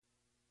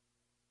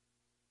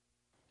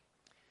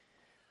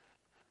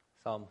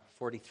Psalm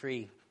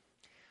 43.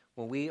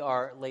 When we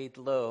are laid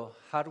low,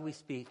 how do we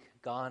speak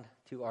God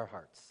to our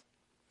hearts?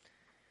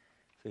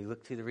 So you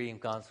look to the reading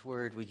of God's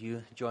word. Would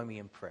you join me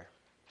in prayer?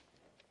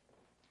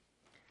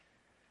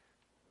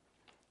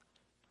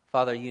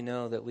 Father, you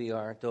know that we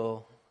are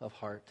dull of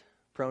heart,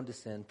 prone to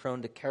sin,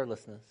 prone to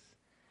carelessness.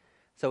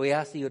 So we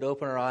ask that you would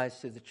open our eyes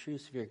to the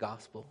truths of your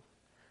gospel,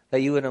 that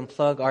you would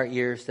unplug our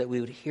ears, that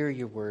we would hear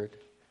your word.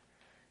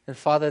 And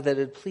Father, that it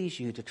would please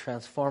you to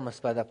transform us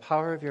by the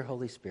power of your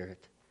Holy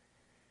Spirit.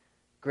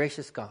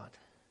 Gracious God,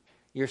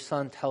 your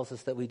Son tells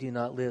us that we do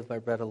not live by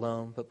bread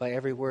alone, but by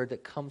every word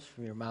that comes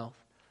from your mouth.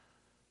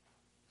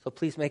 So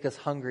please make us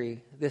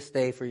hungry this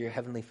day for your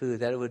heavenly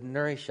food, that it would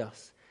nourish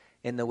us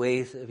in the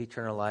ways of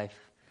eternal life.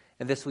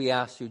 And this we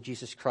ask through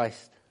Jesus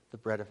Christ, the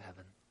bread of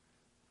heaven.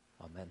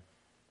 Amen.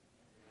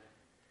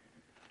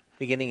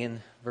 Beginning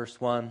in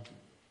verse 1.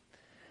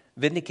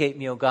 Vindicate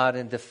me, O God,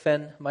 and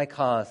defend my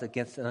cause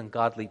against an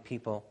ungodly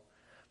people.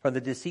 From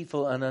the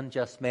deceitful and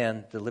unjust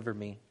man, deliver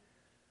me.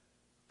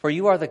 For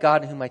you are the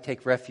God in whom I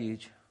take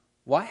refuge.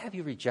 Why have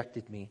you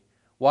rejected me?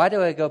 Why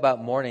do I go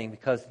about mourning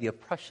because of the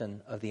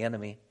oppression of the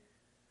enemy?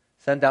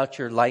 Send out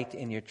your light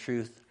and your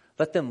truth.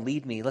 Let them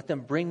lead me. Let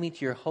them bring me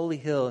to your holy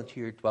hill and to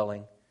your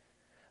dwelling.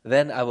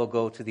 Then I will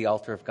go to the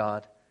altar of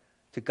God,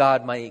 to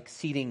God my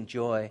exceeding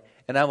joy,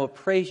 and I will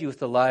praise you with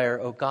the lyre,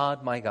 O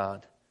God, my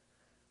God.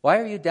 Why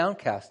are you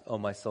downcast, O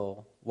my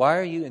soul? Why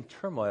are you in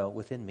turmoil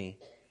within me?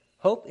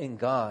 Hope in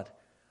God,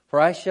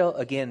 for I shall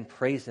again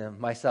praise him,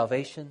 my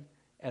salvation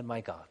and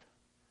my God.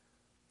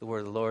 The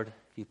word of the Lord.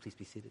 If you please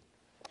be seated.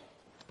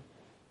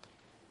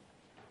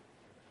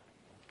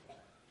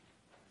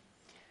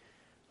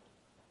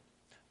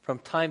 From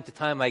time to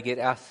time I get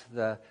asked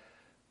the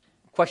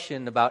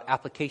question about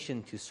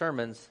application to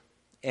sermons,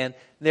 and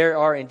there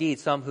are indeed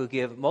some who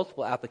give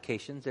multiple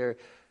applications. They're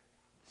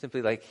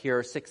simply like, here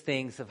are 6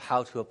 things of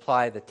how to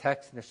apply the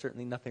text, and there's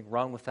certainly nothing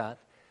wrong with that.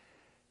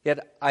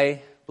 Yet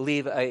I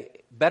believe a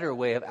better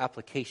way of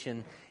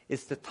application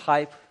is the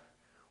type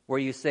where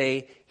you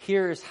say,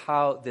 here's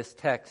how this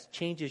text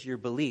changes your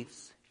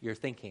beliefs, your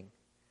thinking.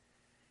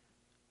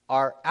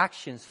 Our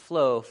actions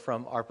flow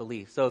from our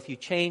beliefs. So if you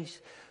change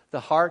the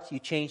heart, you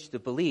change the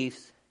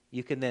beliefs,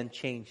 you can then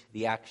change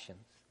the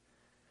actions.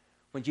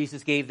 When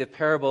Jesus gave the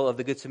parable of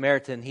the Good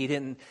Samaritan, he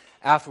didn't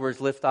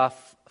afterwards lift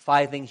off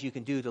 5 things you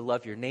can do to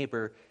love your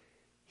neighbor.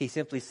 He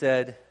simply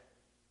said,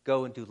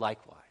 go and do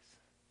likewise.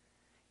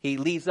 He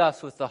leaves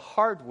us with the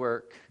hard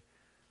work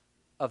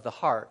of the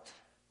heart.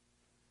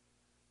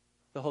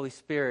 The Holy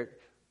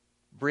Spirit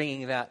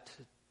bringing that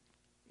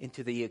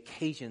into the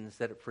occasions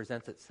that it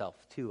presents itself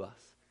to us.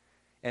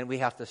 And we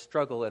have to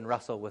struggle and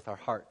wrestle with our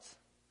hearts.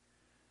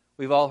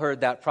 We've all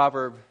heard that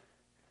proverb,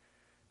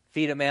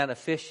 feed a man a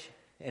fish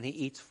and he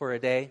eats for a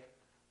day,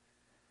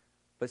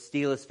 but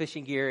steal his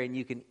fishing gear and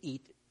you can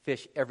eat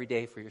fish every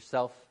day for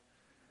yourself.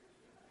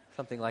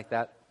 Something like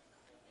that.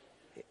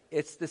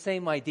 It's the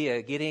same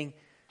idea, getting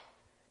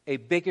a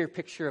bigger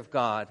picture of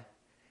God,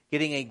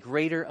 getting a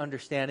greater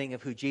understanding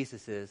of who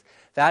Jesus is.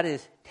 That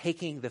is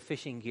taking the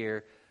fishing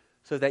gear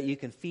so that you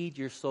can feed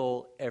your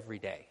soul every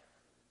day.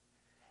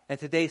 And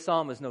today's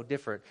psalm is no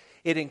different.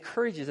 It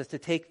encourages us to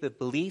take the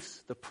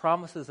beliefs, the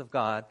promises of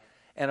God,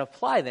 and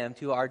apply them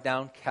to our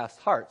downcast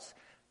hearts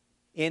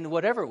in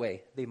whatever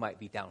way they might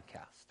be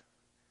downcast.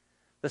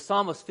 The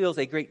psalmist feels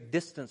a great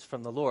distance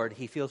from the Lord.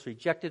 He feels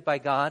rejected by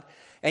God,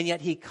 and yet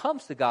he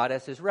comes to God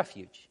as his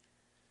refuge.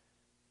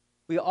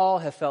 We all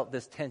have felt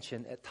this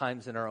tension at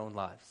times in our own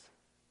lives.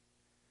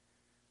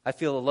 I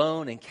feel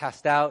alone and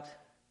cast out,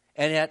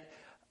 and yet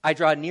I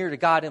draw near to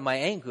God in my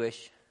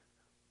anguish,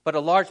 but a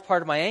large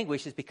part of my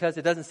anguish is because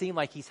it doesn't seem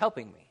like he's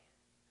helping me.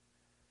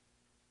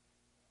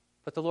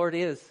 But the Lord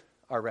is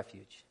our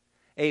refuge,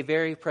 a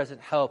very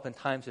present help in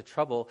times of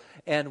trouble,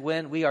 and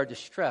when we are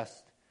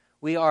distressed,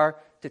 we are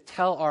to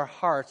tell our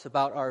hearts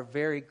about our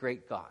very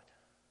great God.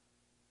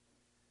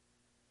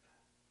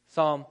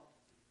 Psalm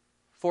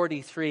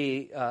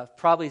 43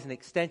 probably is an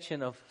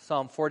extension of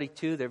Psalm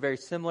 42. They're very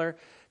similar.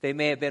 They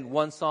may have been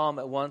one psalm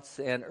at once,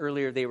 and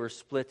earlier they were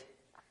split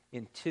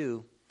in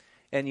 2.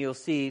 And you'll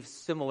see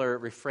similar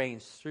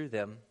refrains through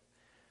them.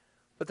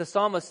 But the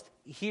psalmist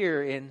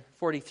here in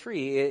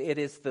 43, it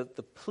is the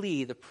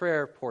plea, the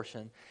prayer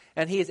portion.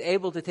 And he is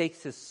able to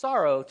take his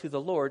sorrow to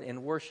the Lord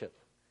in worship.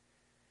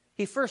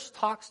 He first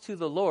talks to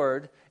the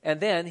Lord,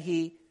 and then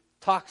he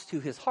talks to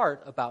his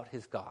heart about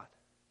his God.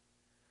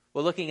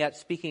 Well, looking at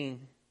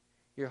speaking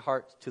your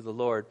heart to the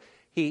Lord,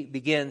 he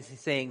begins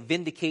saying,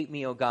 vindicate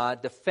me, O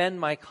God, defend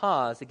my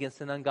cause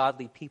against an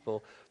ungodly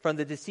people. From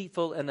the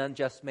deceitful and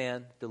unjust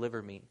man,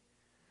 deliver me.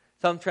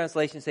 Some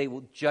translations say,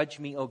 well, judge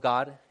me, O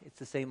God. It's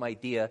the same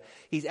idea.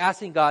 He's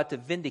asking God to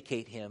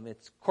vindicate him.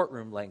 It's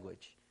courtroom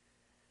language.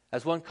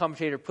 As one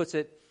commentator puts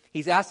it,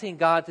 he's asking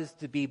God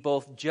to be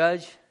both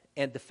judge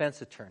and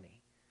defense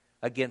attorney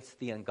against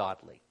the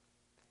ungodly.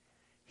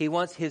 He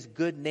wants his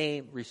good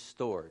name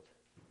restored,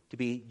 to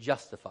be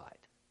justified.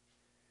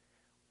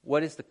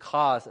 What is the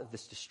cause of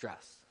this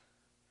distress?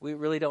 We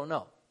really don't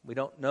know. We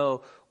don't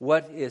know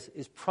what is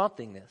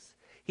prompting this.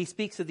 He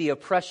speaks of the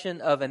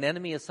oppression of an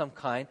enemy of some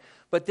kind,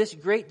 but this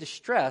great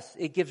distress,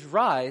 it gives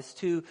rise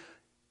to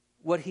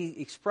what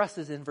he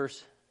expresses in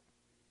verse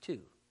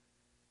 2,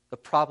 the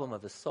problem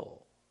of his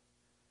soul.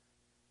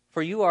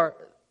 For you are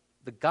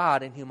the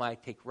God in whom I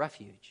take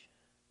refuge.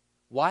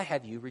 Why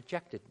have you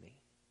rejected me?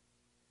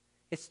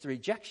 It's the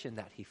rejection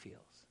that he feels.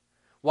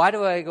 Why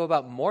do I go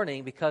about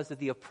mourning? Because of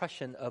the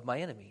oppression of my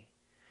enemy.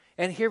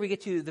 And here we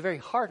get to the very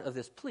heart of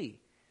this plea.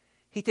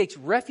 He takes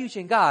refuge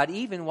in God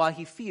even while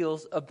he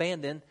feels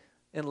abandoned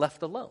and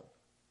left alone.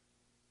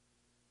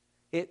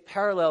 It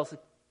parallels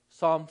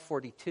Psalm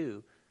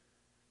 42.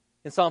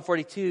 In Psalm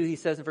 42, he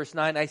says in verse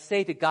 9, I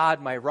say to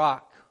God, my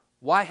rock,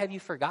 why have you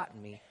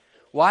forgotten me?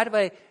 Why do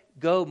I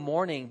go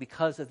mourning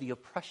because of the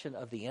oppression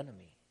of the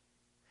enemy?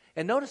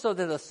 And notice, though,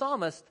 that the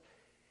psalmist,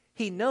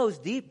 he knows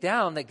deep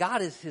down that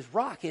God is his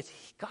rock.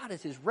 God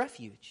is his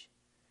refuge.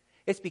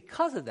 It's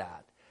because of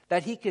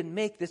that he can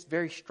make this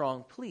very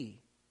strong plea.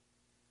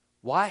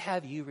 Why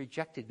have you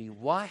rejected me?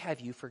 Why have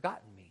you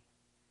forgotten me?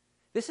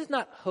 This is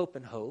not hope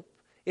and hope.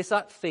 It's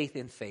not faith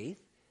in faith.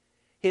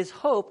 His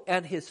hope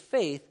and his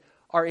faith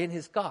are in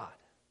his God.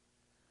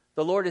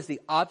 The Lord is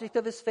the object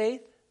of his faith.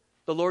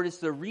 The Lord is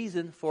the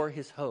reason for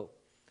his hope.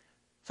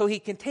 So he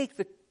can take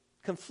the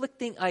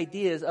conflicting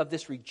ideas of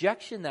this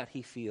rejection that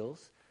he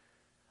feels,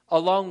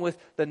 along with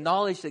the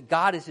knowledge that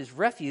God is his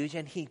refuge,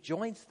 and he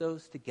joins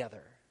those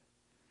together.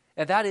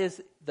 And that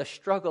is the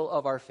struggle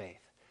of our faith.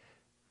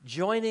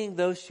 Joining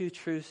those two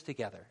truths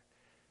together.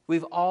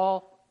 We've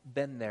all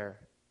been there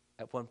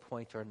at one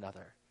point or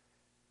another.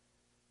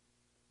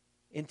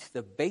 Into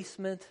the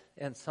basement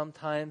and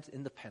sometimes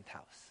in the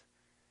penthouse.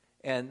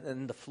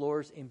 And the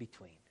floors in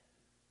between.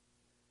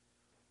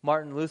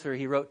 Martin Luther,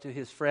 he wrote to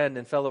his friend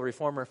and fellow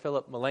reformer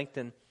Philip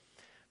Melanchthon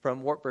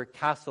from Wartburg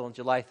Castle on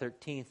July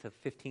 13th of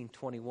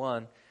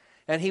 1521.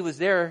 And he was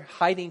there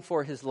hiding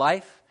for his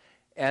life.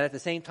 And at the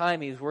same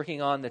time, he was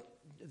working on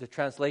the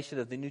translation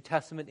of the New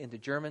Testament into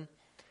German.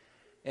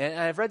 And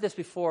I've read this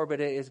before, but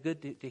it is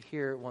good to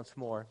hear it once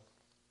more.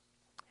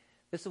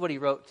 This is what he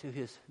wrote to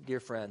his dear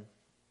friend.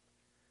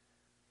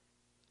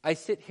 I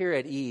sit here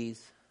at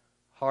ease,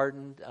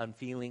 hardened,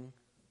 unfeeling,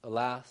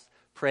 alas,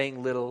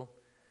 praying little,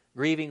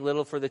 grieving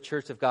little for the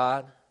church of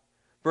God,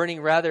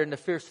 burning rather in the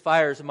fierce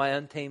fires of my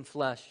untamed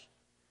flesh.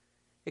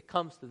 It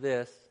comes to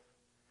this.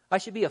 I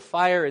should be a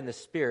fire in the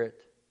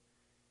spirit.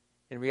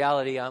 In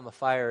reality, I'm a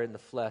fire in the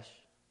flesh,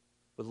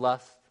 with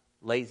lust,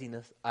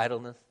 laziness,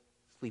 idleness,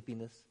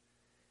 sleepiness.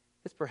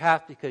 It's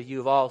perhaps because you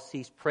have all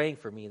ceased praying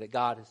for me that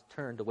God has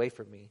turned away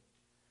from me.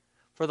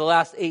 For the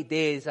last 8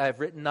 days I have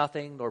written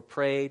nothing, nor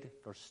prayed,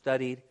 nor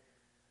studied,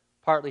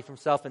 partly from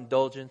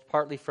self-indulgence,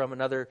 partly from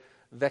another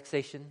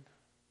vexation.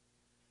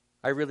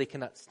 I really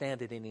cannot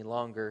stand it any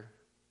longer.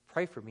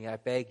 Pray for me, I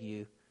beg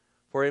you,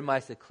 for in my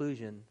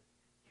seclusion,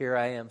 here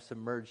I am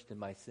submerged in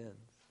my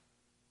sins.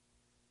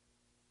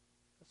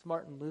 That's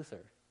Martin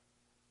Luther,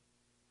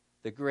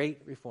 the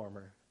great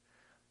reformer,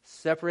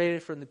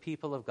 separated from the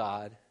people of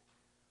God,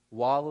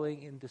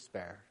 wallowing in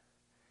despair.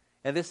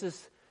 And this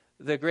is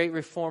the great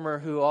reformer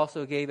who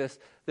also gave us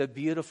the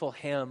beautiful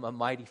hymn, A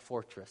Mighty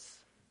Fortress.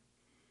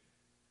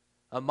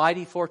 A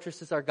mighty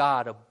fortress is our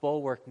God, a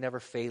bulwark never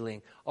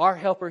failing. Our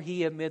helper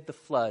he amid the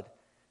flood,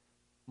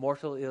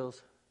 mortal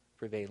ills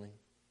prevailing.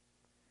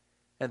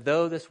 And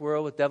though this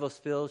world with devils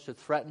filled should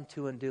threaten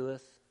to undo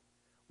us,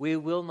 we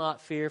will not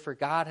fear, for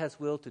God has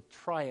willed to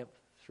triumph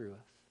through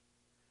us.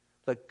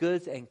 Let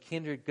goods and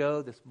kindred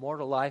go, this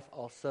mortal life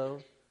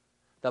also.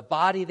 The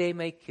body they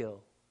may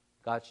kill,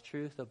 God's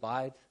truth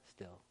abides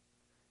still.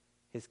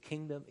 His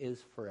kingdom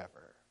is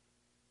forever.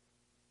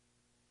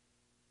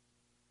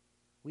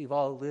 We've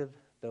all lived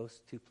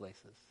those two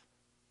places.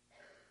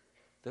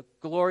 The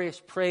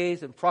glorious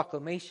praise and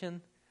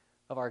proclamation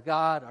of our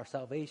God, our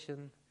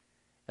salvation,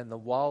 and the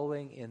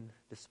wallowing in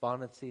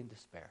despondency and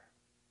despair.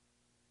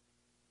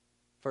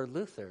 For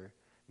Luther,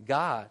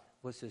 God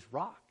was his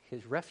rock,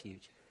 his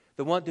refuge,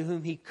 the one to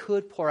whom he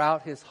could pour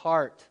out his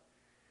heart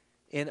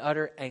in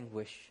utter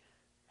anguish,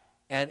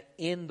 and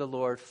in the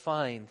Lord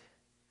find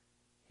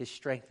his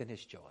strength and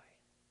his joy.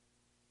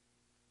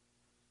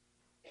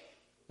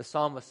 The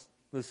psalmist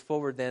moves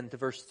forward then to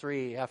verse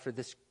 3 after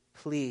this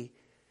plea.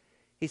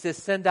 He says,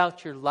 send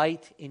out your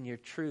light in your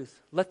truth.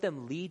 Let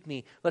them lead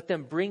me. Let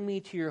them bring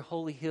me to your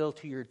holy hill,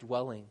 to your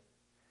dwelling.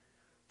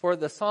 For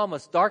the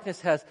psalmist,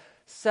 darkness has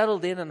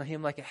settled in on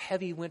him like a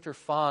heavy winter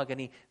fog,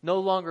 and he no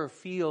longer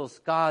feels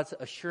God's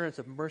assurance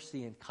of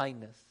mercy and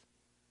kindness.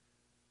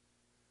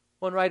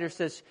 One writer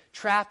says,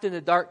 trapped in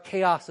the dark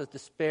chaos of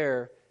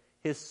despair,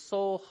 his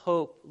sole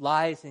hope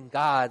lies in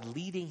God,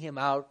 leading him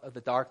out of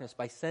the darkness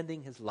by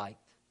sending his light.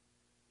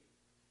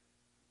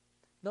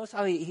 Notice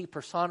how he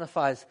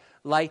personifies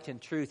light and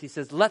truth. He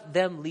says, let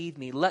them lead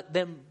me, let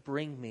them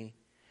bring me.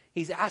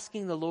 He's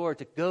asking the Lord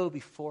to go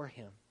before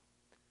him.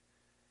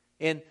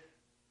 In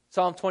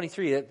Psalm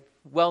 23, a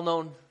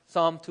well-known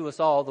psalm to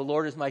us all, the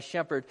Lord is my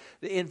shepherd.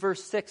 In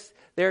verse 6,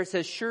 there it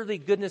says, surely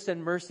goodness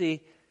and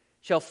mercy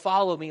shall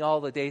follow me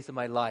all the days of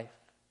my life.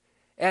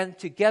 And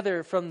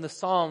together from the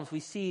Psalms, we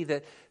see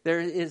that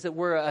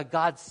we're a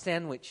God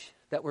sandwich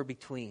that we're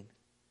between.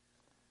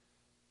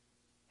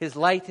 His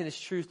light and His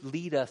truth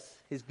lead us.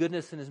 His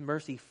goodness and His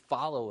mercy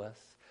follow us.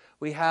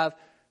 We have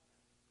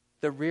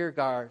the rear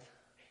guard,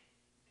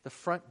 the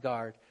front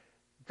guard.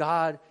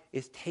 God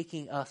is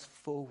taking us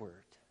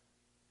forward.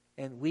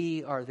 And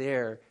we are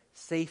there,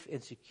 safe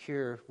and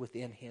secure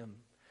within Him.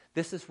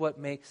 This is what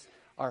makes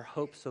our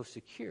hope so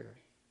secure.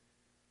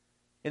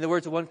 In the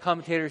words of one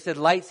commentator, he said,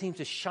 light seems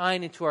to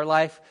shine into our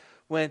life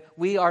when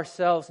we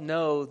ourselves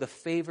know the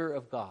favor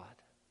of God.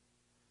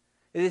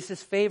 It is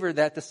this favor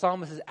that the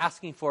psalmist is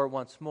asking for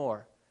once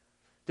more.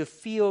 To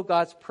feel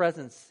God's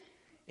presence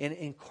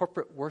in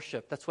corporate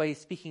worship. That's why he's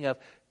speaking of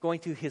going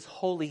to His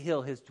holy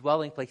hill, His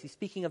dwelling place. He's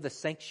speaking of the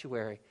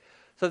sanctuary.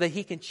 So that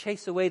He can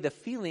chase away the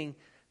feeling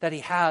that he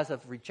has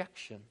of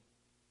rejection.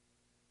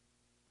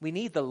 We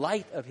need the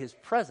light of His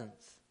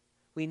presence.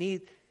 We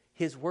need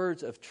His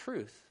words of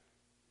truth.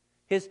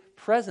 His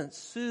presence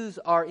soothes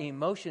our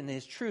emotion.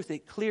 His truth,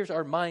 it clears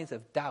our minds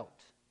of doubt.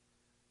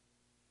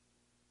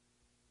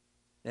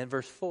 And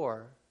verse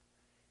 4,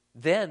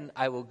 then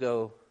I will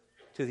go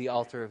to the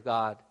altar of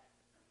God,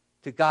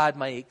 to God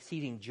my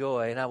exceeding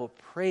joy, and I will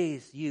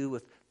praise you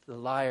with the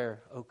lyre,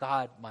 O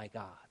God, my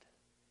God.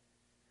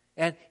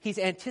 And he's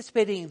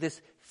anticipating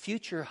this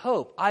future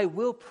hope. I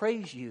will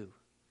praise you.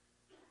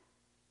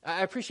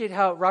 I appreciate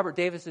how Robert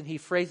Davison, he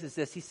phrases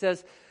this. He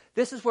says,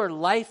 this is where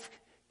life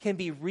can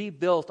be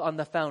rebuilt on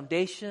the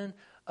foundation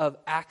of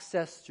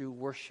access through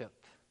worship.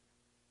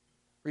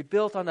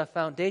 Rebuilt on the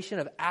foundation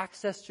of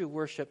access through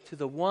worship to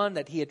the one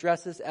that he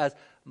addresses as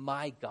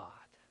my God.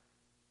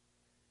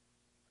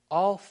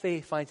 All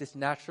faith finds its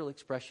natural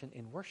expression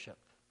in worship.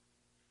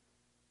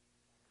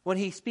 When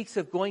he speaks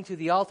of going to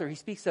the altar, he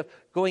speaks of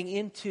going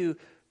into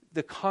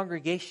the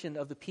congregation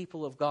of the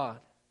people of God.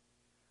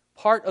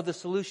 Part of the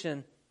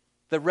solution,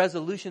 the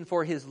resolution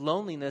for his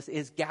loneliness,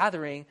 is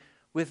gathering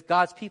with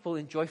God's people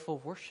in joyful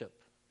worship.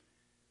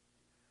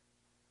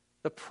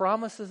 The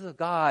promises of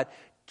God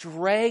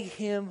drag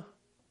him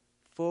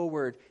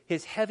forward,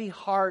 his heavy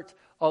heart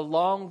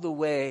along the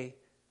way,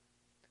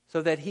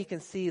 so that he can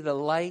see the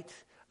light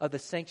of the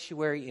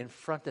sanctuary in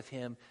front of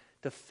him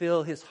to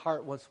fill his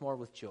heart once more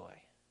with joy.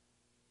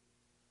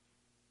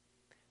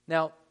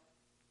 Now,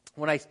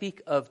 when I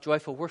speak of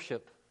joyful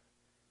worship,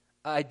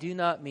 I do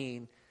not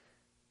mean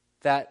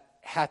that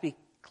happy,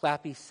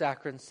 clappy,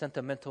 saccharine,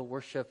 sentimental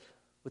worship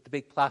with the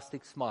big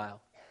plastic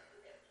smile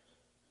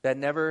that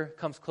never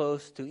comes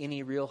close to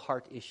any real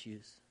heart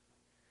issues.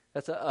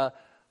 That's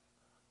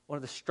one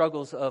of the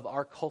struggles of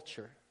our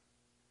culture.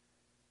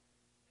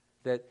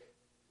 That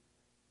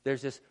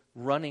there's this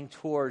running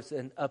towards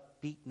an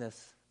upbeatness,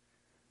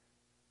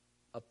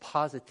 a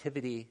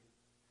positivity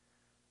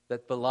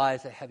that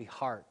belies a heavy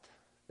heart.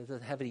 It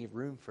doesn't have any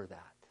room for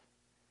that.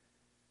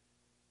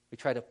 We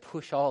try to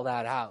push all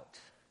that out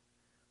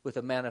with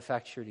a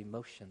manufactured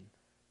emotion.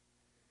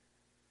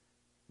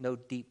 No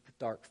deep,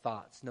 dark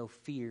thoughts, no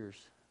fears.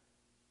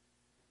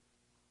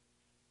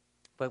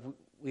 But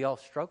we all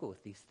struggle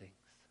with these things.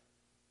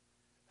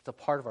 It's a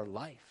part of our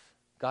life.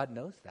 God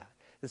knows that.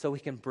 And so we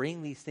can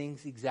bring these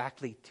things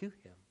exactly to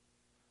Him.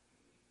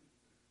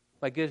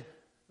 My good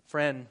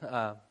friend,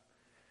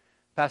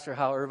 Pastor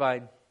Hal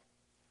Irvine,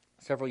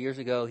 several years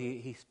ago,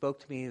 he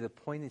spoke to me the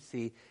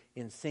poignancy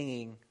in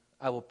singing,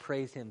 I Will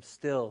Praise Him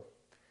Still,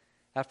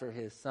 after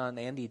his son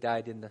Andy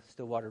died in the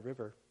Stillwater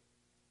River.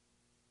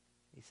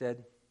 He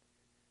said,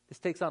 this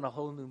takes on a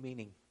whole new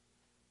meaning.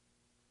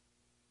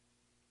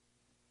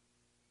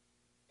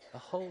 A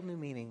whole new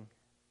meaning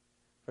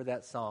for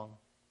that song.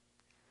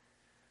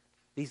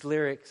 These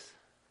lyrics,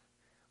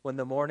 when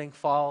the morning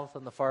falls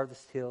on the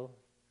farthest hill,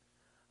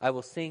 I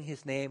will sing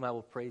His name, I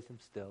will praise Him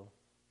still.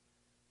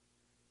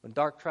 When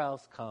dark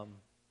trials come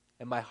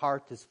and my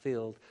heart is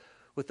filled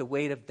with the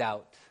weight of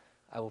doubt,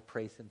 I will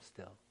praise Him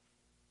still.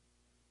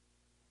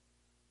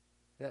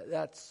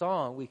 That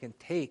song we can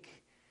take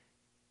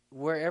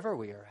wherever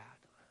we are at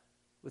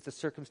with the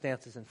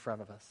circumstances in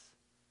front of us.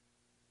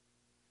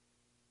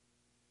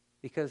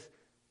 Because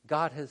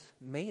God has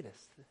made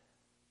us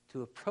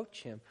to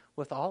approach Him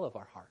with all of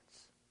our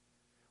hearts.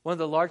 One of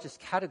the largest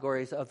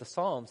categories of the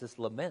Psalms is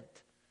lament.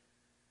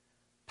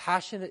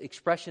 Passionate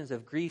expressions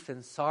of grief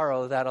and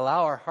sorrow that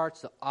allow our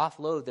hearts to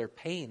offload their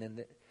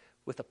pain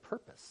with a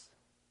purpose.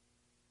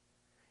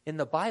 In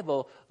the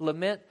Bible,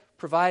 lament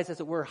provides, as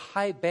it were,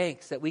 high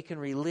banks that we can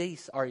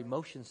release our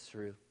emotions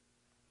through.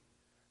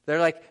 They're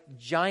like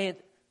giant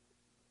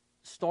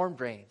storm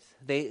drains.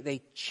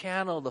 They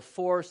channel the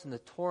force and the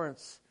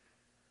torrents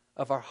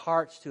of our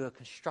hearts to a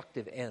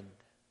constructive end.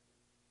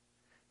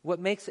 What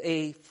makes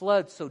a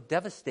flood so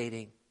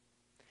devastating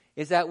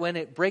is that when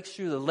it breaks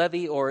through the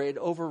levee or it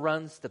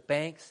overruns the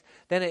banks,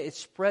 then it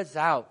spreads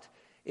out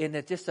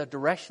in just a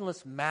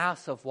directionless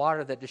mass of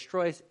water that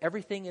destroys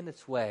everything in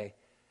its way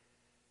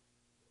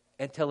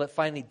until it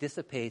finally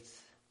dissipates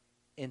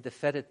into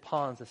fetid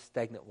ponds of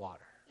stagnant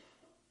water.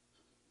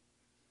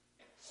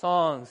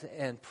 Songs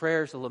and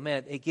prayers of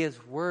lament, it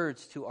gives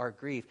words to our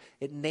grief.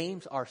 It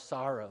names our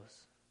sorrows.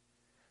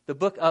 The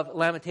book of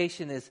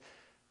Lamentation is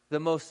the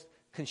most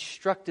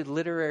constructed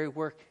literary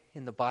work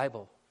in the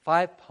Bible.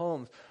 5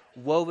 poems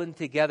woven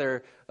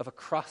together of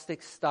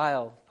acrostic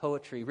style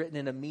poetry, written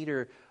in a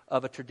meter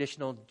of a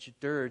traditional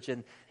dirge.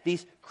 And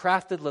these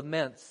crafted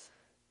laments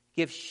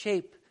give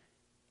shape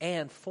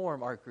and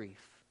form our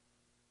grief.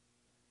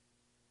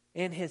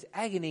 In his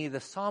agony,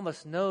 the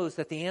psalmist knows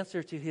that the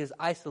answer to his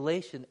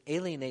isolation,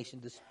 alienation,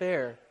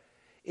 despair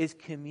is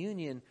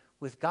communion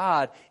with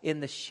God in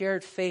the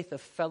shared faith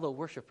of fellow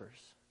worshipers.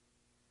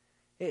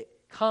 It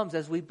comes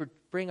as we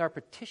bring our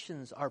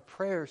petitions, our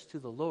prayers to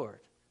the Lord.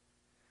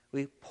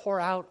 We pour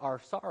out our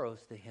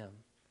sorrows to him.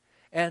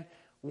 And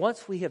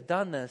once we have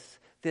done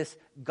this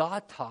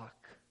God talk,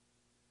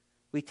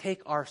 we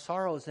take our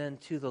sorrows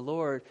into the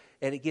Lord,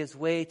 and it gives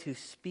way to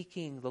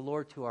speaking the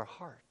Lord to our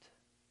heart.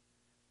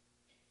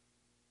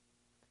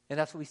 And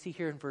that's what we see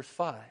here in verse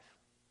 5.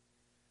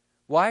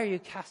 Why are you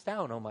cast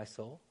down, O my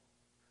soul?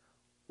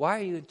 Why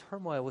are you in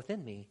turmoil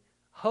within me?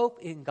 Hope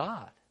in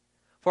God,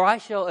 for I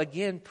shall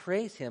again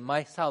praise him,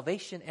 my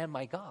salvation and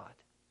my God.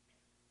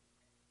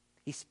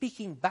 He's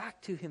speaking back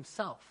to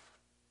himself.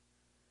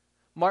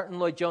 Martin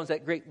Lloyd-Jones,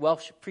 that great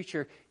Welsh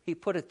preacher, he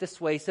put it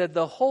this way. He said,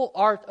 the whole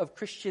art of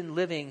Christian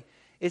living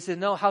is to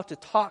know how to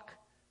talk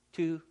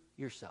to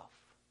yourself.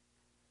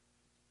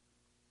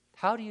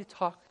 How do you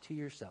talk to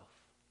yourself?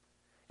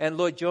 And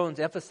Lloyd-Jones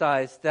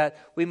emphasized that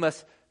we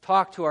must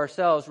talk to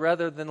ourselves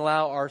rather than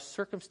allow our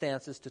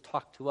circumstances to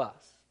talk to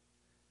us.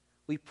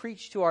 We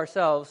preach to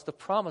ourselves the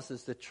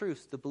promises, the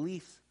truths, the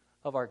beliefs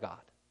of our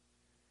God.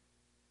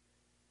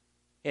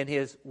 In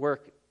his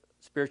work,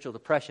 Spiritual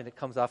Depression, it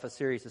comes off a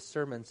series of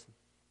sermons.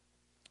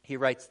 He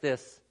writes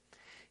this: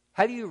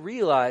 have you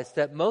realized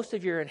that most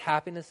of your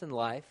unhappiness in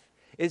life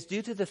is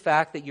due to the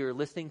fact that you're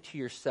listening to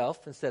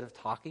yourself instead of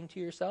talking to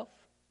yourself?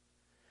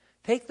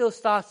 Take those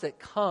thoughts that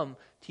come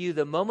to you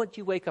the moment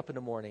you wake up in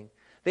the morning.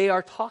 They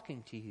are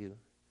talking to you.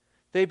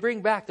 They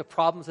bring back the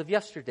problems of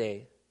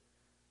yesterday.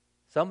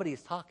 Somebody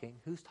is talking.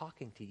 Who's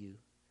talking to you?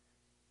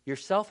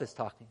 Yourself is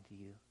talking to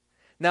you.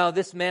 Now,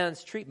 this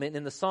man's treatment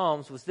in the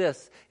Psalms was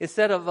this.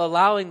 Instead of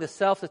allowing the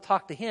self to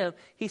talk to him,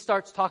 he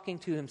starts talking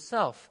to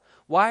himself.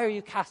 Why are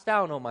you cast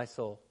down, O my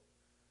soul?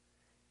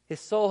 His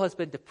soul has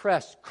been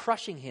depressed,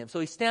 crushing him. So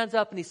he stands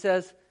up and he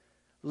says,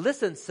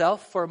 listen,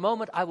 self, for a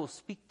moment I will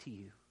speak to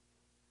you.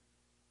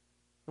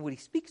 And what he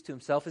speaks to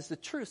himself is the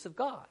truths of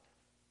God.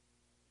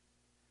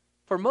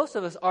 For most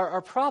of us,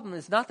 our problem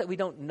is not that we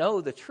don't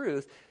know the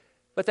truth,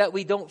 but that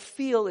we don't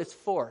feel its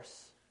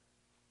force.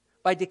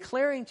 By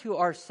declaring to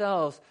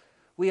ourselves,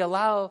 we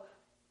allow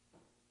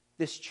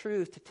this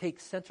truth to take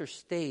center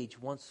stage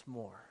once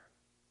more.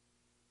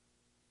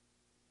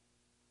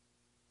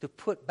 To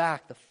put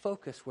back the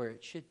focus where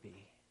it should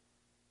be.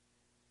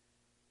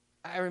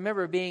 I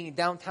remember being in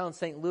downtown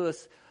St.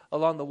 Louis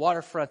along the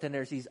waterfront, and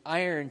there's these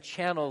iron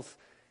channels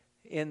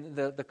in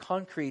the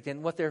concrete,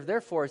 and what they're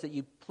there for is that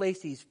you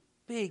place these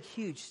big,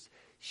 huge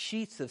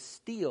sheets of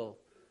steel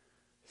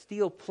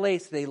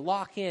plates. They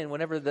lock in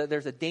whenever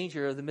there's a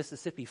danger of the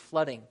Mississippi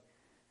flooding.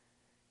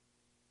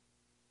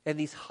 And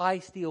these high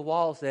steel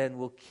walls then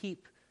will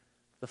keep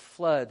the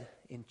flood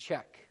in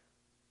check.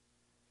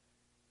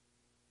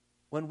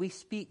 When we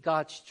speak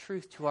God's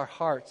truth to our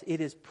hearts,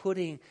 it is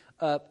putting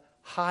up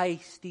high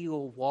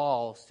steel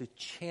walls to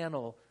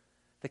channel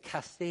the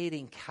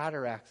cascading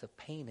cataracts of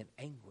pain and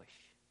anguish.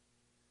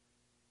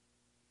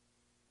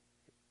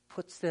 It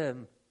puts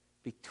them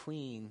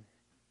between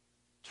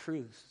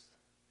truths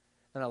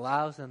and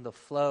allows them to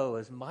flow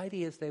as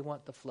mighty as they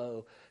want to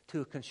flow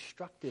to a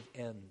constructive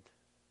end.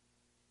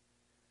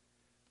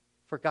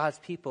 For God's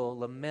people,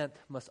 lament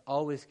must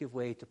always give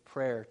way to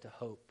prayer, to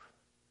hope.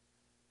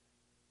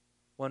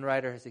 One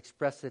writer has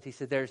expressed it. He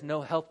said, there's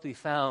no help to be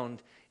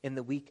found in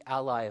the weak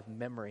ally of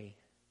memory.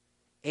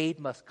 Aid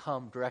must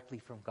come directly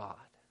from God.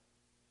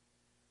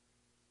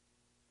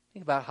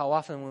 Think about how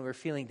often when we're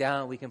feeling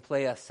down, we can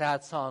play a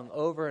sad song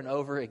over and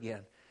over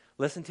again.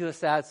 Listen to a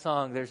sad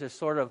song. There's a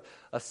sort of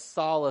a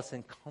solace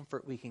and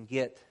comfort we can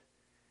get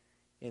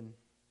in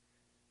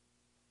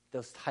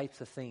those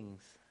types of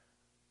things.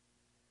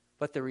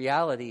 But the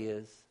reality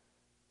is,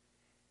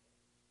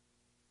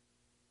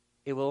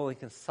 it will only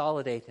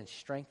consolidate and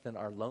strengthen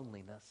our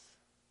loneliness.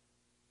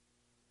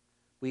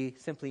 We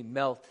simply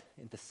melt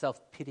into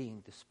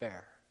self-pitying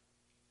despair.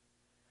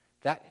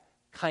 That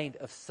kind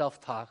of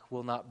self-talk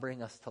will not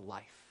bring us to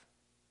life.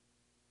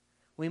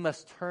 We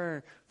must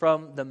turn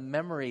from the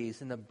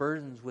memories and the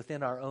burdens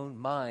within our own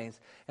minds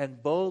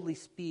and boldly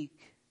speak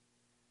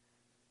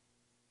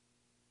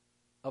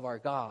of our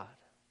God,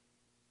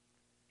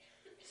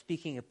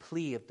 speaking a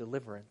plea of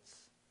deliverance,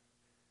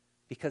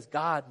 because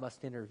God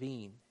must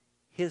intervene.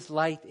 His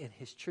light and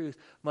His truth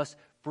must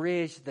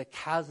bridge the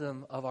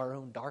chasm of our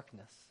own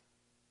darkness.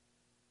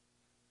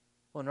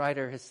 One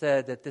writer has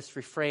said that this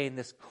refrain,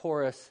 this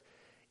chorus,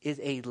 is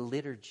a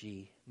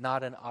liturgy,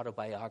 not an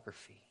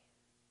autobiography.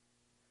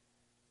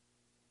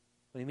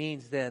 What he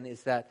means then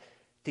is that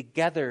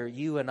together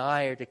you and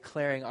I are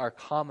declaring our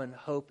common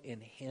hope in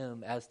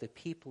Him as the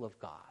people of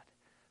God,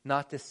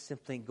 not just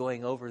simply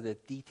going over the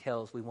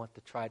details we want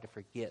to try to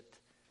forget.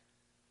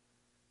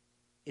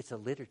 It's a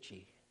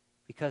liturgy,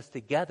 because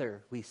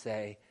together we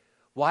say,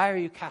 why are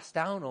you cast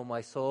down, O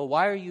my soul?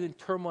 Why are you in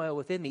turmoil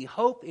within me?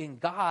 Hope in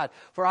God,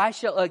 for I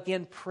shall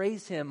again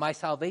praise him, my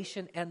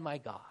salvation and my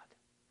God.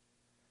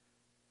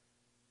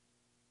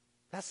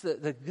 That's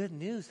the good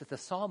news that the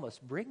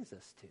psalmist brings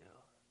us to.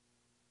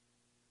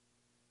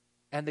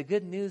 And the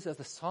good news of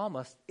the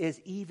psalmist is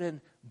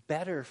even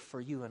better for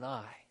you and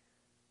I.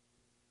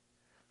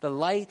 The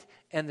light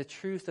and the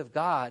truth of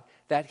God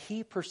that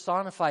he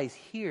personifies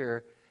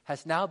here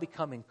has now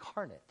become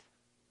incarnate.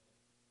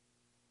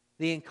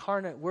 The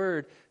incarnate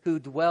Word who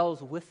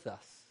dwells with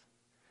us.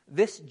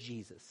 This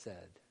Jesus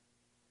said,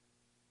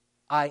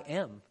 I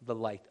am the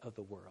light of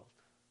the world.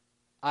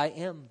 I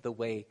am the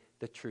way,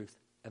 the truth,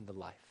 and the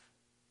life.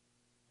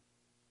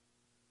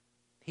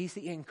 He's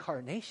the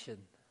incarnation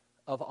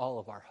of all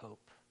of our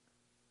hope.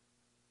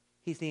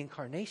 He's the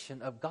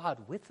incarnation of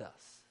God with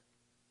us.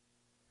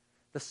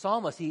 The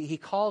psalmist, he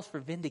calls for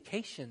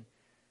vindication.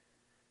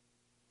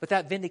 But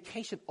that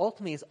vindication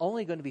ultimately is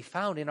only going to be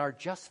found in our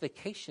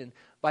justification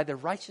by the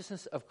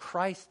righteousness of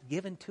Christ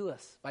given to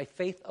us by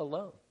faith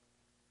alone.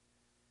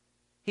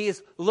 He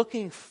is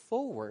looking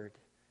forward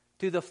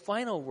to the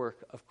final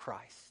work of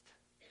Christ,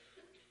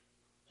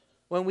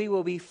 when we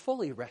will be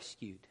fully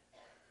rescued.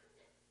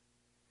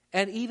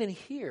 And even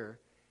here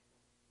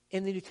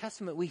in the New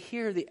Testament, we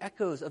hear the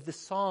echoes of this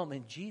psalm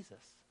in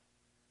Jesus.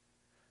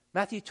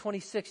 Matthew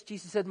 26,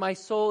 Jesus said, my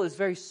soul is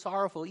very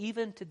sorrowful,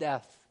 even to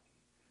death.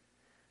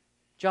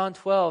 John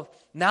 12,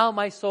 now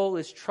my soul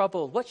is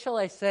troubled. What shall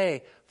I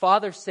say?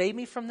 Father, save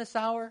me from this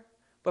hour?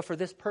 But for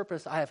this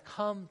purpose I have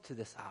come to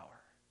this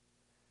hour.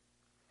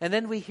 And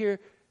then we hear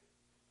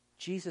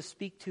Jesus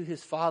speak to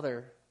his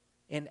Father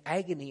in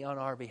agony on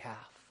our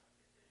behalf.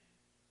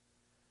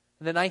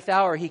 In the 9th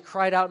hour, he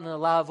cried out in a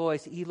loud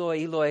voice,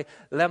 Eloi, Eloi,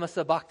 lema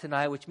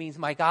sabachthani, which means,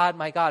 my God,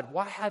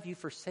 why have you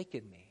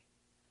forsaken me?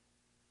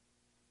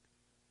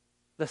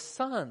 The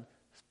Son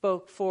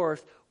spoke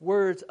forth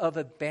words of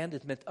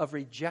abandonment, of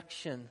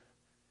rejection,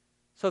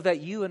 so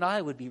that you and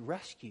I would be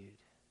rescued,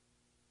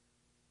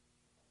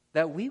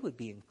 that we would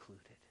be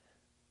included,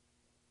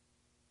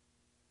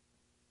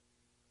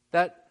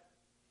 that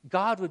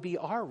God would be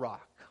our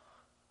rock,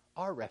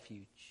 our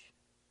refuge.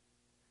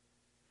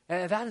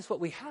 And that is what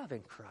we have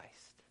in Christ.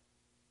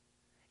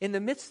 In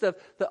the midst of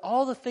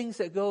all the things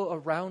that go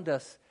around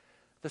us,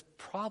 the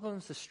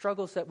problems, the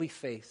struggles that we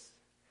face,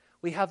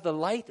 we have the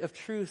light of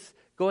truth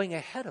going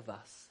ahead of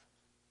us,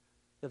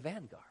 the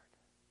vanguard.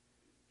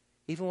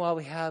 Even while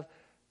we have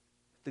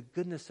the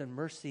goodness and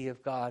mercy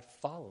of God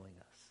following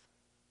us.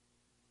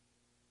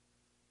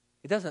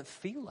 It doesn't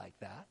feel like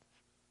that.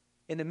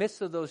 In the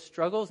midst of those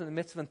struggles, in the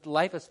midst of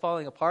life is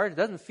falling apart, it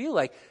doesn't feel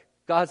like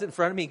God's in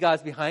front of me,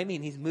 God's behind me,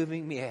 and he's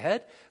moving me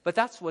ahead. But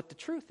that's what the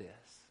truth is.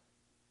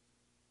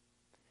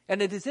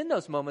 And it is in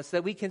those moments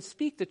that we can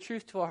speak the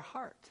truth to our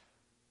heart.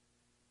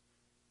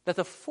 That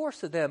the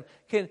force of them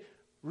can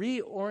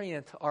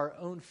reorient our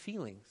own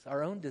feelings,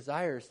 our own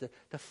desires,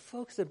 the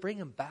folks that bring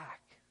them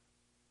back.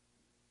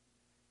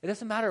 It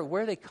doesn't matter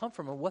where they come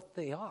from or what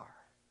they are.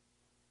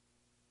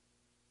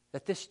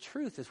 That this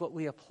truth is what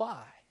we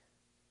apply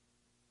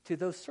to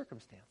those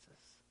circumstances.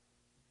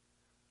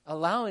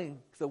 Allowing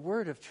the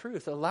word of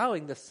truth,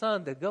 allowing the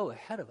Son to go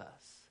ahead of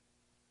us.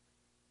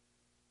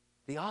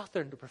 The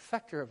author and the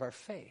perfecter of our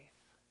faith.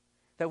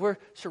 That we're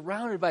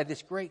surrounded by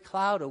this great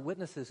cloud of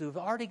witnesses who have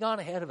already gone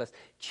ahead of us,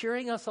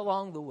 cheering us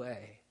along the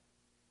way.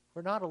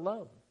 We're not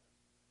alone.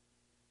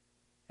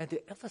 And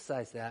to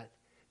emphasize that,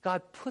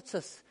 God puts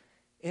us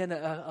in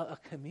a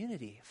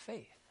community of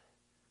faith,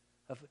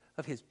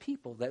 of his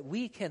people, that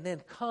we can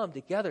then come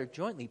together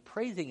jointly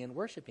praising and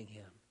worshiping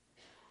him.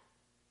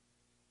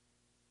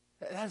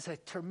 That is a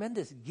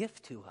tremendous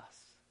gift to us.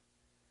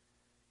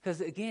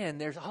 Because again,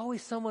 there's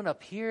always someone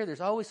up here,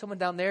 there's always someone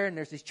down there, and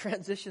there's these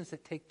transitions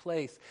that take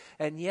place.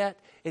 And yet,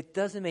 it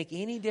doesn't make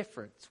any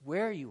difference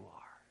where you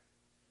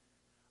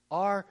are.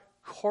 Our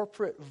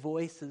corporate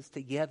voices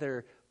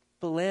together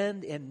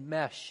blend and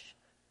mesh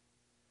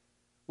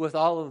with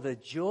all of the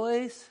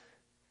joys,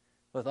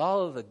 with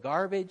all of the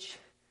garbage,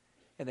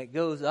 and it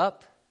goes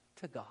up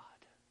to God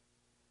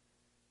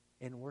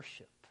in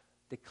worship,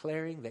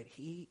 declaring that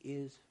he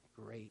is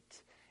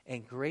great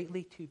and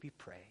greatly to be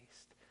praised.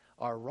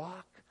 Our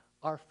rock,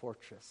 our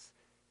fortress.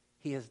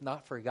 He has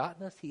not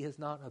forgotten us. He has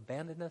not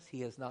abandoned us.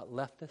 He has not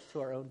left us to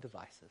our own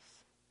devices.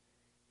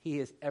 He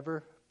is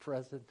ever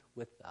present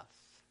with us.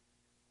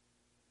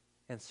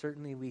 And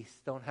certainly we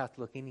don't have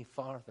to look any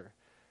farther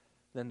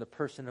than the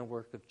person and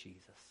work of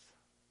Jesus.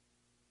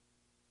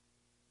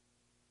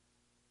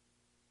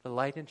 The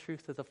light and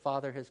truth of the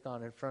Father has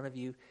gone in front of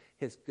you.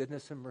 His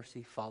goodness and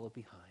mercy follow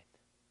behind.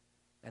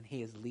 And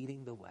he is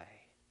leading the way.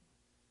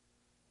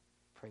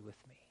 Pray with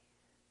me.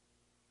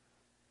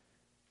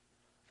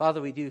 Father,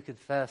 we do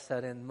confess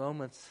that in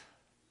moments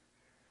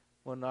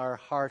when our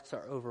hearts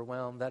are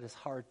overwhelmed, that is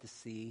hard to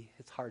see.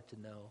 It's hard to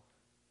know.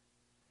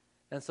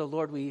 And so,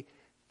 Lord, we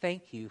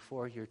thank you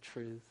for your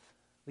truth.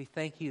 We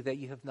thank you that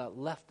you have not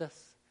left us,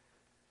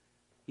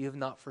 You have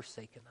not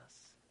forsaken us.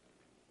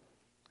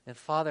 And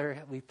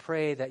Father, we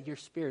pray that your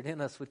Spirit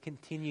in us would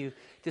continue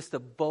just to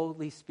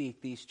boldly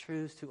speak these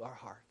truths to our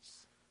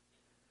hearts.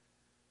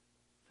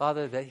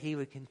 Father, that he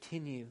would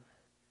continue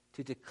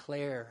to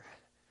declare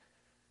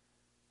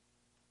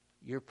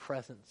your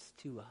presence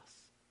to us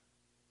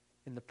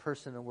in the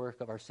person and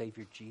work of our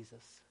Savior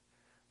Jesus.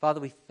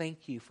 Father, we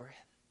thank you for it,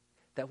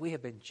 that we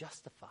have been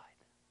justified,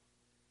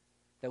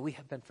 that we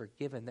have been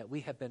forgiven, that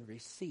we have been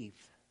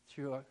received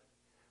through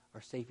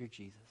our Savior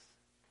Jesus.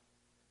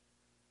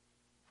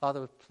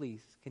 Father,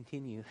 please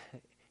continue.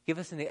 Give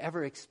us an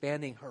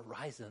ever-expanding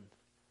horizon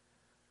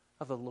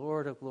of the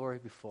Lord of glory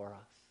before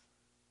us.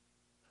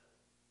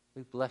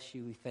 We bless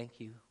you. We thank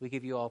you. We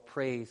give you all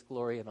praise,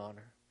 glory, and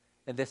honor.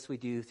 And this we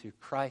do through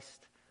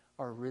Christ,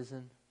 our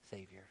risen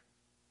Savior.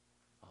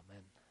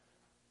 Amen.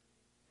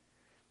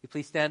 Will you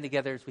please stand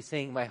together as we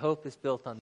sing, My Hope is Built on